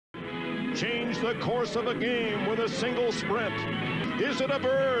Change the course of a game with a single sprint. Is it a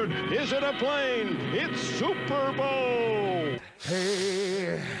bird? Is it a plane? It's Super Bowl.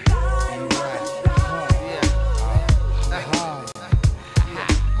 Hey.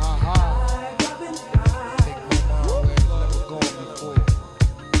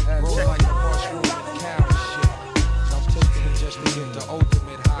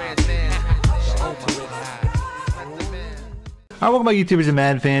 Alright, welcome back YouTubers and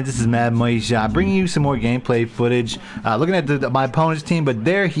Madden fans. This is Mad Mice bringing you some more gameplay footage. Looking at my opponent's team, but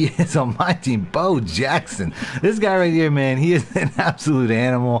there he is on my team, Bo Jackson. This guy right here, man, he is an absolute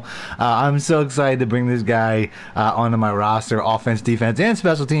animal. I'm so excited to bring this guy onto my roster, offense, defense, and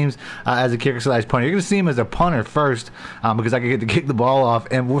special teams as a kicker / punter. You're going to see him as a punter first because I can get to kick the ball off.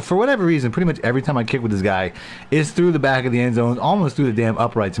 And for whatever reason, pretty much every time I kick with this guy, it's through the back of the end zone, almost through the damn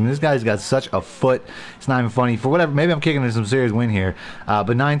uprights. I mean, this guy's got such a foot. It's not even funny. For whatever, maybe I'm kicking into some serious win here,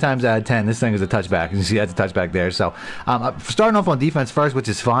 but 9 times out of 10 this thing is a touchback. You see that's a touchback there. So starting off on defense first, which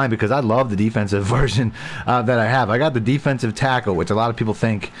is fine because I love the defensive version that I have. I got the defensive tackle, which a lot of people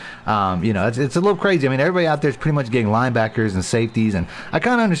think you know, it's a little crazy. I mean, everybody out there is pretty much getting linebackers and safeties, and I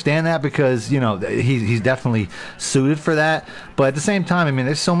kind of understand that because, you know, he's definitely suited for that. But at the same time, I mean,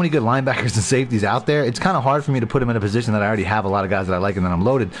 there's so many good linebackers and safeties out there, it's kind of hard for me to put him in a position that I already have a lot of guys that I like and then I'm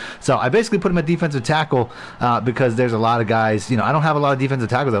loaded. So I basically put him at defensive tackle because there's a lot of guys, you know, I don't have a lot of defensive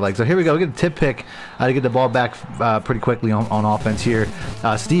tackles I like. So here we go. We get a tip pick to get the ball back pretty quickly on offense here.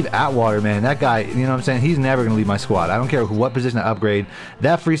 Steve Atwater, man, that guy, you know what I'm saying? He's never going to leave my squad. I don't care what position I upgrade.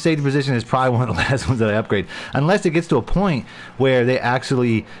 That free safety position is probably one of the last ones that I upgrade, unless it gets to a point where they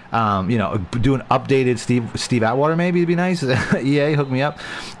actually, you know, do an updated Steve Atwater. Maybe it'd be nice. EA, hook me up.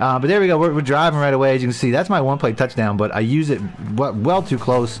 But there we go. We're driving right away. As you can see, that's my one-play touchdown, but I use it well too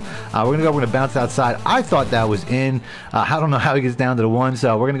close. We're gonna go. We're gonna bounce it outside. I thought that was in. I don't know how he gets down to the 1,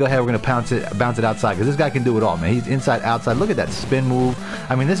 so we're gonna go ahead. We're gonna bounce it outside because this guy can do it all, man. He's inside, outside. Look at that spin move.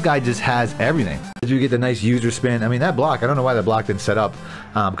 I mean, this guy just has everything. As you get the nice user spin. I mean, that block. I don't know why that block didn't set up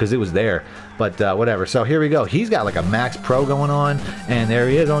because it was there. But whatever. So here we go. He's got like a max pro going on, and there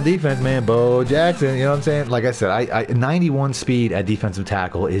he is on defense, man. Bo Jackson. You know what I'm saying? Like I said, 91 speed at defensive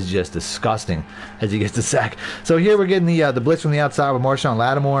tackle is just disgusting as he gets the sack. So here we're getting the blitz from the outside with Marshawn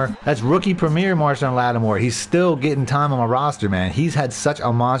Lattimore. That's rookie premier Marshawn Lattimore. He's still getting time on my roster, man. He's had such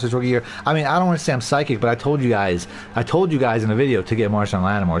a monstrous rookie year. I mean, I don't want to say I'm psychic, but I told you guys in the video to get Marshawn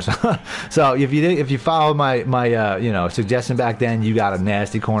Lattimore. So if you follow my you know, suggestion back then, you got a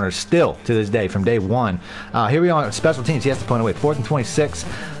nasty corner still to this day from day one. Here we are on special teams. He has to point away. 4th and 26.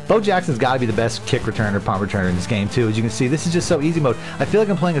 Bo Jackson's got to be the best kick returner, punt returner in this game too. As you can see, this is just so easy mode. I feel like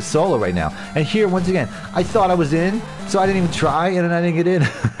I'm playing a solo right now. And here, once again, I thought I was in, so I didn't even try, and then I didn't get in.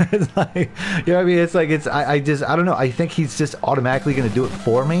 It's like, you know what I mean? It's like, I don't know. I think he's just automatically going to do it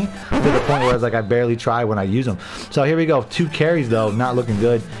for me to the point where it's like I barely try when I use him. So here we go. 2 carries though, not looking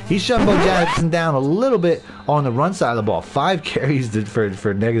good. He's shutting Bo Jackson down a little bit on the run side of the ball. 5 carries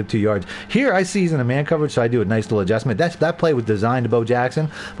for negative 2 yards. Here I see he's in a man coverage, so I do a nice little adjustment. That play was designed to Bo Jackson,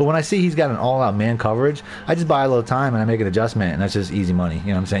 but when I see he's got an all-out man coverage, I just buy a little time and I make an adjustment, and that's just easy money. You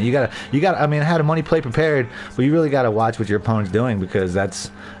know what I'm saying? You gotta. I mean, I had a money play prepared, but you really gotta watch what your opponent's doing because that's,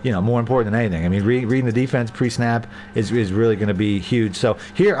 you know, more important than anything. I mean, reading the defense pre-snap is really going to be huge. So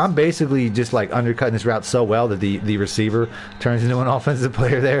here I'm basically just like undercutting this route so well that the receiver turns into an offensive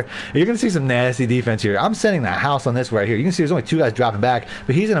player there. You're going to see some nasty defense here. I'm sending the house on this right here. You can see there's only 2 guys dropping back,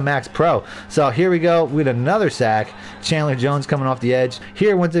 but he's in a max pro. So here we go with another sack. Chandler Jones coming off the edge.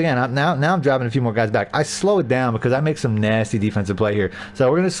 Here once again, now I'm dropping a few more guys back. I slow it down because I make some nasty defensive play here. So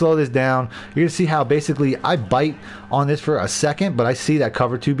we're going to slow this down. You're going to see how basically I bite on this for a second, but I see that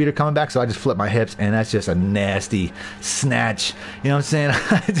cover 2 beater coming back, so I just flip my hips, and that's just a nasty snatch. You know what I'm saying?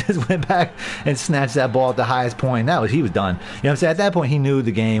 I just went back and snatched that ball at the highest point. He was done. You know what I'm saying? At that point, he knew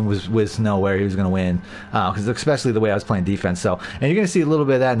the game was nowhere. He was going to win, because especially the way I was playing defense. So, and you're going to see a little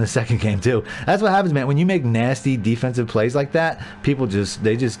bit of that in the second game too. That's what happens, man. When you make nasty defensive plays like that, people it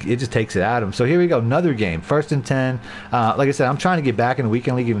just takes it out of them. So here we go, another game, 1st and 10. Like I said, I'm trying to get back in the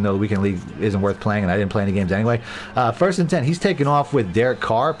weekend league, even though the weekend league isn't worth playing, and I didn't play any games anyway. 1st and 10. He's taking off with Derek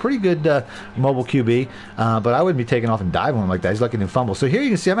Carr, pretty good mobile QB, but I wouldn't be taking off and diving him like that. He's lucky to fumble. So here you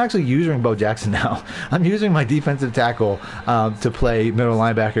can see I'm actually using Bo Jackson now. I'm using my defensive tackle to play middle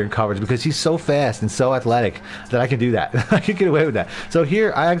linebacker in coverage because he's so fast and so athletic that I can do that. I can get away with that. So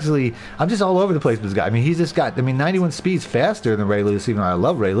here I'm just all over the place with this guy. I mean, he's just got, 91 speed's faster than regular receiver. I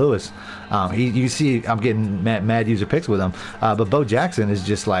love Ray Lewis. You see, I'm getting mad user picks with him. But Bo Jackson is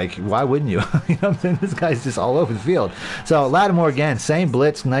just like, why wouldn't you? You know what I'm saying? This guy's just all over the field. So Lattimore again, same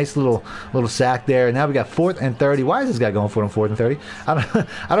blitz, nice little sack there. Now we got 4th and 30. Why is this guy going for it on 4th and 30?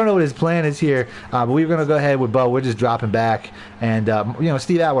 I don't know what his plan is here. But we're going to go ahead with Bo. We're just dropping back. And,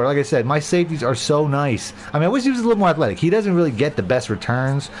 Steve Atwater, like I said, my safeties are so nice. I mean, I wish he was a little more athletic. He doesn't really get the best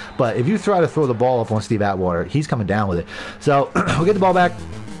returns. But if you try to throw the ball up on Steve Atwater, he's coming down with it. So we'll get the ball back.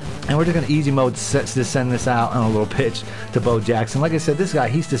 And we're just going to easy mode to send this out on a little pitch to Bo Jackson. Like I said, this guy,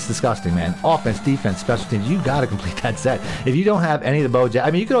 he's just disgusting, man. Offense, defense, special teams, you got to complete that set. If you don't have any of the Bo Jackson,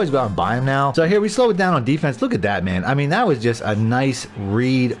 I mean, you could always go out and buy him now. So here, we slow it down on defense. Look at that, man. I mean, that was just a nice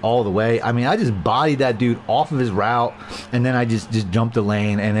read all the way. I mean, I just bodied that dude off of his route, and then I just jumped the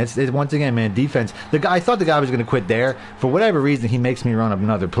lane. And it's once again, man, defense. I thought the guy was going to quit there. For whatever reason, he makes me run up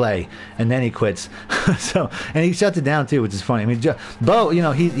another play, and then he quits. And he shuts it down, too, which is funny. I mean, Bo,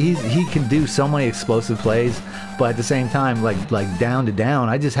 he can do so many explosive plays, but at the same time, like down to down,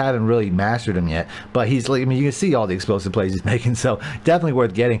 I just haven't really mastered him yet. But he's like, I mean, you can see all the explosive plays he's making, so definitely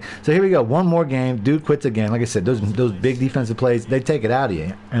worth getting. So here we go, one more game, dude quits again. Like I said, those big defensive plays, they take it out of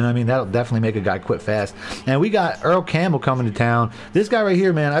you, and I mean, that'll definitely make a guy quit fast. And we got Earl Campbell coming to town. This guy right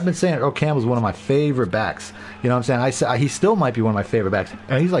here, man, I've been saying Earl Campbell's one of my favorite backs. You know what I'm saying? He still might be one of my favorite backs,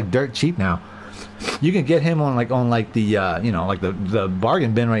 and he's like dirt cheap now. You can get him on the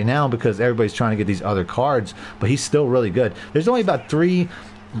bargain bin right now because everybody's trying to get these other cards, but he's still really good. There's only about 3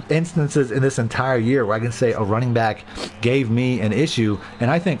 instances in this entire year where I can say a running back gave me an issue,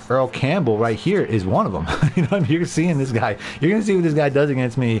 and I think Earl Campbell right here is one of them. You know what I mean? You're seeing this guy. You're going to see what this guy does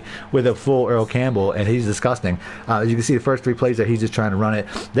against me with a full Earl Campbell, and he's disgusting. As you can see, the first 3 plays there, he's just trying to run it.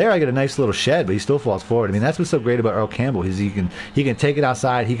 There, I get a nice little shed, but he still falls forward. I mean, that's what's so great about Earl Campbell is he can take it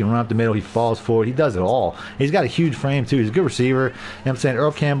outside, he can run up the middle, he falls forward, he does it all. He's got a huge frame too. He's a good receiver. You know what I'm saying?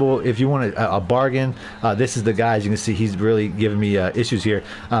 Earl Campbell, if you want a bargain, this is the guy. As you can see, he's really giving me issues here.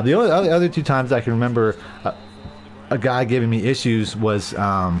 The other 2 times I can remember a guy giving me issues was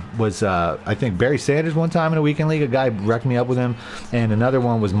I think Barry Sanders one time in a weekend league. A guy wrecked me up with him, and another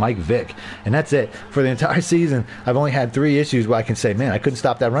one was Mike Vick, and that's it for the entire season. I've only had 3 issues where I can say, man, I couldn't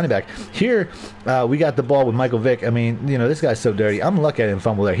stop that running back. Here, we got the ball with Michael Vick. I mean, this guy's so dirty. I'm lucky I didn't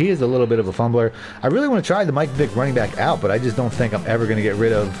fumble there. He is a little bit of a fumbler. I really want to try the Mike Vick running back out, but I just don't think I'm ever going to get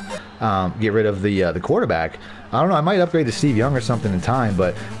rid of the quarterback. I don't know. I might upgrade to Steve Young or something in time,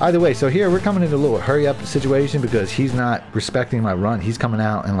 but either way. So here we're coming into a little hurry up situation because he's not respecting my run. He's coming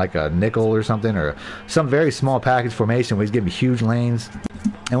out in like a nickel or something, or some very small package formation where he's giving me huge lanes.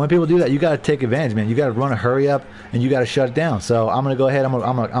 And when people do that, you got to take advantage, man. You got to run a hurry up, and you got to shut it down. So I'm gonna go ahead. I'm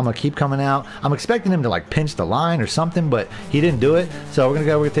gonna keep coming out. I'm expecting him to like pinch the line or something, but he didn't do it. So we're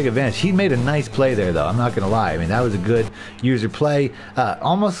gonna take advantage. He made a nice play there, though. I'm not gonna lie. I mean, that was a good user play.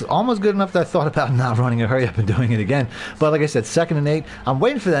 Almost good enough that I thought about not running a hurry up and doing it again. But like I said, 2nd and 8. I'm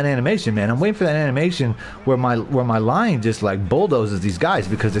waiting for that animation, man. I'm waiting for that animation where my line just like bulldozes these guys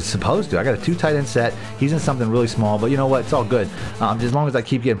because it's supposed to. I got a 2 tight end set. He's in something really small, but you know what? It's all good. As long as I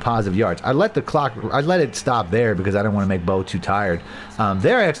keep getting positive yards. I let it stop there because I didn't want to make Bo too tired.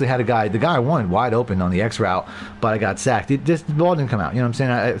 There I actually had the guy I wanted wide open on the X route, but I got sacked. The ball didn't come out. You know what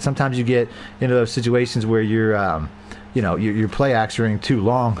I'm saying? Sometimes you get into those situations where you're you're play actioning too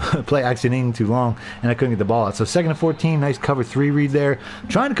long, and I couldn't get the ball out. So 2nd and 14, nice cover 3 read there.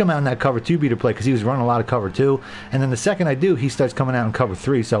 Trying to come out in that cover 2 beater play because he was running a lot of cover 2. And then the second I do, he starts coming out in cover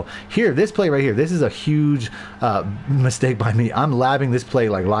 3. So here, this play right here, this is a huge mistake by me. I'm labbing this play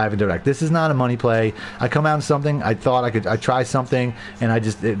like live and direct. This is not a money play. I come out in something, I thought I'd try something, and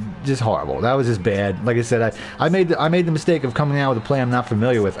just horrible. That was just bad. Like I said, I made the mistake of coming out with a play I'm not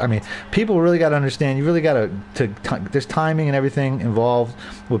familiar with. I mean, people really got to understand. You really got to there's timing and everything involved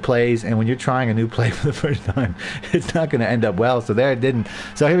with plays, and when you're trying a new play for the first time, it's not going to end up well. So there it didn't.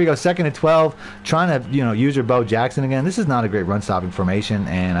 So here we go, 2nd and 12, trying to use your Bo Jackson again. This is not a great run stopping formation,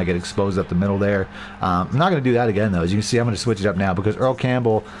 and I get exposed up the middle there. I'm not going to do that again though. As you can see, I'm going to switch it up now because Earl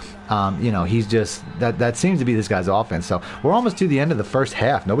Campbell, he's just that seems to be this guy's offense. So we're almost to the end of the first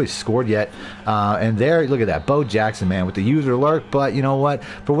half. Nobody's scored yet, and there, look at that, Bo Jackson, man, with the user alert. But you know what?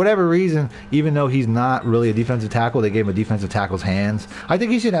 For whatever reason, even though he's not really a defensive tackle, they gave him a defensive tackle's hands. I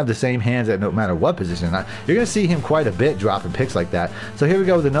think he should have the same hands at no matter what position. You're going to see him quite a bit dropping picks like that. So here we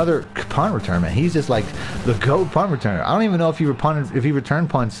go with another punt return, man. He's just like the GOAT punt returner. I don't even know if he returned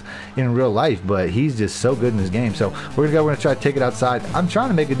punts in real life, but he's just so good in this game. So we're gonna try to take it outside. I'm trying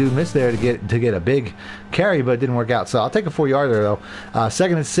to make a dude miss there to get a big carry, but it didn't work out. So I'll take a 4-yarder though.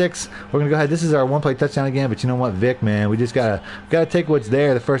 2nd and 6. We're gonna go ahead. This is our one-play touchdown again. But you know what, Vic, man, we just gotta take what's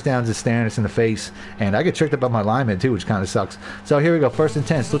there. The first down is just staring us in the face, and I get tricked up by my lineman. too, which kind of sucks. So here we go, 1st and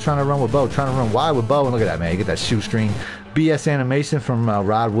 10. Still trying to run with Bo, trying to run wide with Bo, and look at that, man. You get that shoestring BS animation from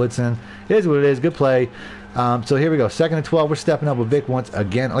Rod Woodson. It is what it is. Good play. So here we go, 2nd and 12. We're stepping up with Vic once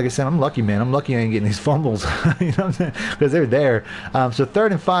again. Like I said, I'm lucky, man. I'm lucky I ain't getting these fumbles. You know what I'm saying? Because they're there. So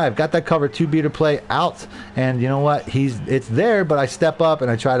 3rd and 5. Got that cover 2-beater play out. And you know what? It's there, but I step up and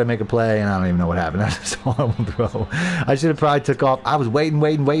I try to make a play, and I don't even know what happened. That's just a horrible throw. I should have probably took off. I was waiting,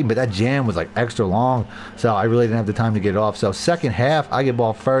 but that jam was like extra long. So I really didn't have the time to get it off. So 2nd half, I get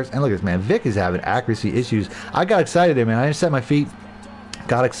ball first. And look at this, man. Vic is having accuracy issues. I got excited there, man. I didn't set my feet.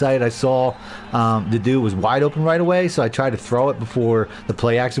 Got excited. I saw the dude was wide open right away, so I tried to throw it before the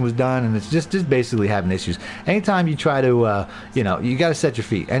play action was done, and it's just basically having issues. Anytime you try to, you know, you got to set your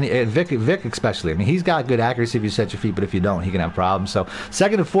feet, and Vic especially. I mean, he's got good accuracy if you set your feet, but if you don't, he can have problems. So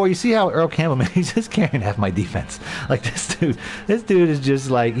 2nd and 4, you see how Earl Campbell, man, he's just carrying half my defense. Like this dude is just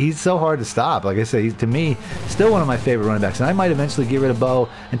like, he's so hard to stop. Like I said, he's, to me, still one of my favorite running backs, and I might eventually get rid of Bo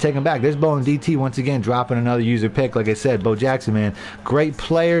and take him back. There's Bo and DT once again dropping another user pick. Like I said, Bo Jackson, man, great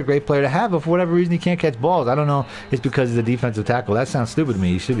player to have, but for whatever reason he can't catch balls. I don't know, it's because he's a defensive tackle. That sounds stupid to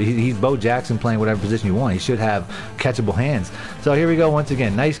me. He's Bo Jackson playing whatever position you want. He should have catchable hands. So here we go once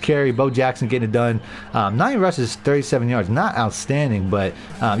again, nice carry, Bo Jackson getting it done. 9 rushes, 37 yards, not outstanding, but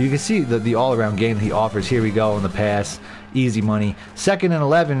you can see the all-around game that he offers. Here we go on the pass. Easy money. 2nd and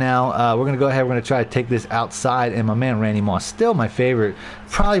 11 now. We're going to go ahead. We're going to try to take this outside. And my man Randy Moss, still my favorite.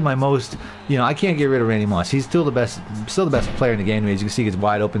 Probably my most, you know, I can't get rid of Randy Moss. He's still the best player in the game. As you can see, he gets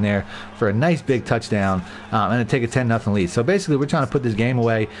wide open there for a nice big touchdown and to take a 10-0 lead. So basically, we're trying to put this game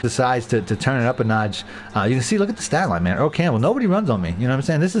away. Decides to turn it up a notch. You can see, look at the stat line, man. Earl Campbell, nobody runs on me. You know what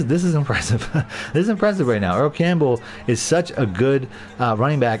I'm saying? This is impressive. This is impressive right now. Earl Campbell is such a good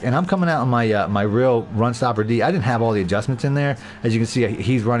running back, and I'm coming out on my real run stopper D. I didn't have all the adjustments in there. As you can see,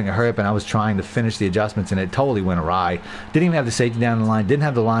 he's running a hurry up, and I was trying to finish the adjustments, and it totally went awry. Didn't even have the safety down the line. Didn't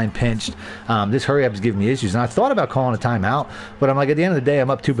have the line pinched. This hurry up is giving me issues, and I thought about calling a timeout, but I'm like, at the end of the day,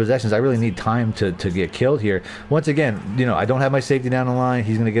 I'm up 2 possessions. I really need time to get killed here. Once again, you know, I don't have my safety down the line.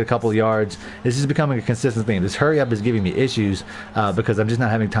 He's going to get a couple of yards. This is becoming a consistent thing. This hurry up is giving me issues because I'm just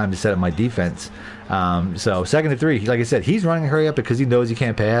not having time to set up my defense. So 2nd and 3, like I said, he's running a hurry up because he knows he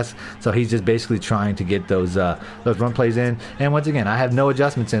can't pass, so he's just basically trying to get those run plays in. And once again, I have no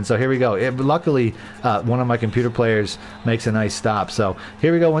adjustments in, so here we go. Luckily, one of my computer players makes a nice stop. So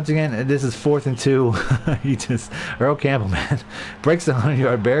here we go once again. This is 4th and 2. Earl Campbell, man, breaks the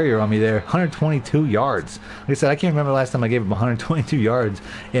 100-yard barrier on me there. 122 yards. Like I said, I can't remember the last time I gave him 122 yards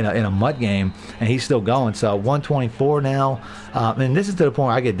in a MUT game, and he's still going. So 124 now, and this is to the point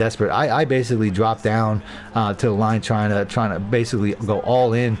where I get desperate. I basically drop down to the line trying to basically go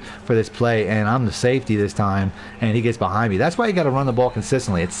all in for this play, and I'm the safety this time, and he gets behind me. That's why you got to run the ball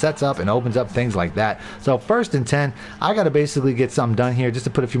consistently. It sets up and opens up things like that. So 1st and 10, I got to basically get something done here just to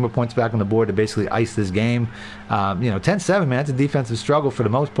put a few more points back on the board to basically ice this game. You know, 10-7, man, that's a defensive struggle for the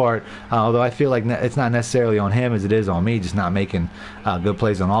most part, although I feel like it's not necessarily on him as it is on me, just not making good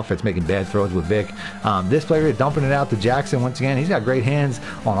plays on offense, making bad throws with Vic. This player dumping it out to Jackson once again. He's got great hands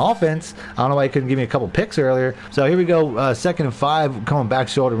on offense. I don't know why he couldn't give me a couple picks earlier. So here we go, 2nd and 5, coming back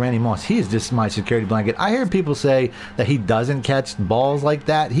shoulder, Randy Moss. He is just my security blanket. I hear people say that he doesn't catch balls like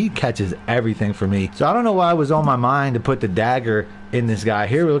that. He catches everything for me. So I don't know why it was on my mind to put the dagger in this guy.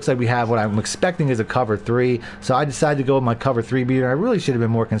 Here it looks like we have what I'm expecting is a cover 3, so I decided to go with my cover 3 beater. I really should have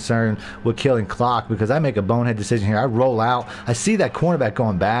been more concerned with killing clock because I make a bonehead decision here. I roll out, I see that cornerback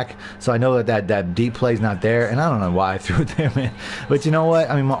going back, so I know that deep play's not there, and I don't know why I threw it there, man. But you know what,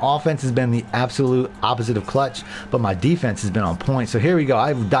 I mean, my offense has been the absolute opposite of clutch, but my defense has been on point. So here we go,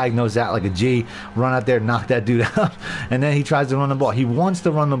 I've diagnosed that like a G, run out there, knock that dude out, and then he tries to run the ball. He wants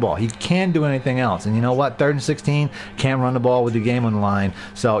to run the ball, he can't do anything else. And you know what, 3rd and 16, can't run the ball with the game on the line.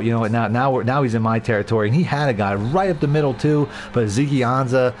 So you know what, now he's in my territory, and he had a guy right up the middle too, but Zeke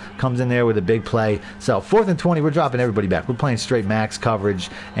Anza comes in there with a big play. So 4th and 20, we're dropping everybody back. We're playing straight max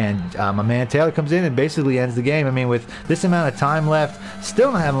coverage, and my man Taylor comes in and basically ends the game. I mean, with this amount of time left,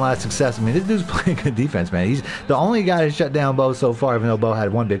 still not having a lot of success. I mean, this dude's playing good defense, man. He's the only guy to shut down Bo so far, even though Bo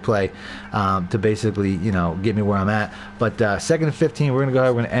had one big play to basically, you know, get me where I'm at. But 2nd and 15, we're gonna go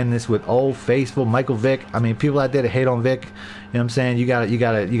ahead, we're gonna end this with old faithful Michael Vick. I mean, people out there that hate on Vick, you know what I'm saying? You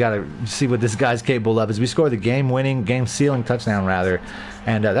gotta see what this guy's capable of. As we score the game sealing touchdown rather,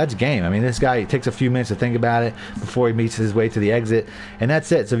 and that's game. I mean, this guy, it takes a few minutes to think about it before he meets his way to the exit, and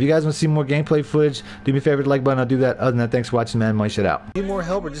that's it. So if you guys want to see more gameplay footage, do me a favor, like button. I'll do that. Other than that, thanks for watching, man. My shit out. Need more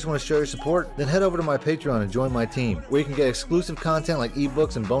help or just want to show your support? Then head over to my Patreon and join my team, where you can get exclusive content like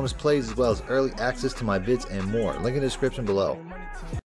ebooks and bonus plays, as well as early access to my vids and more. Link in the description below.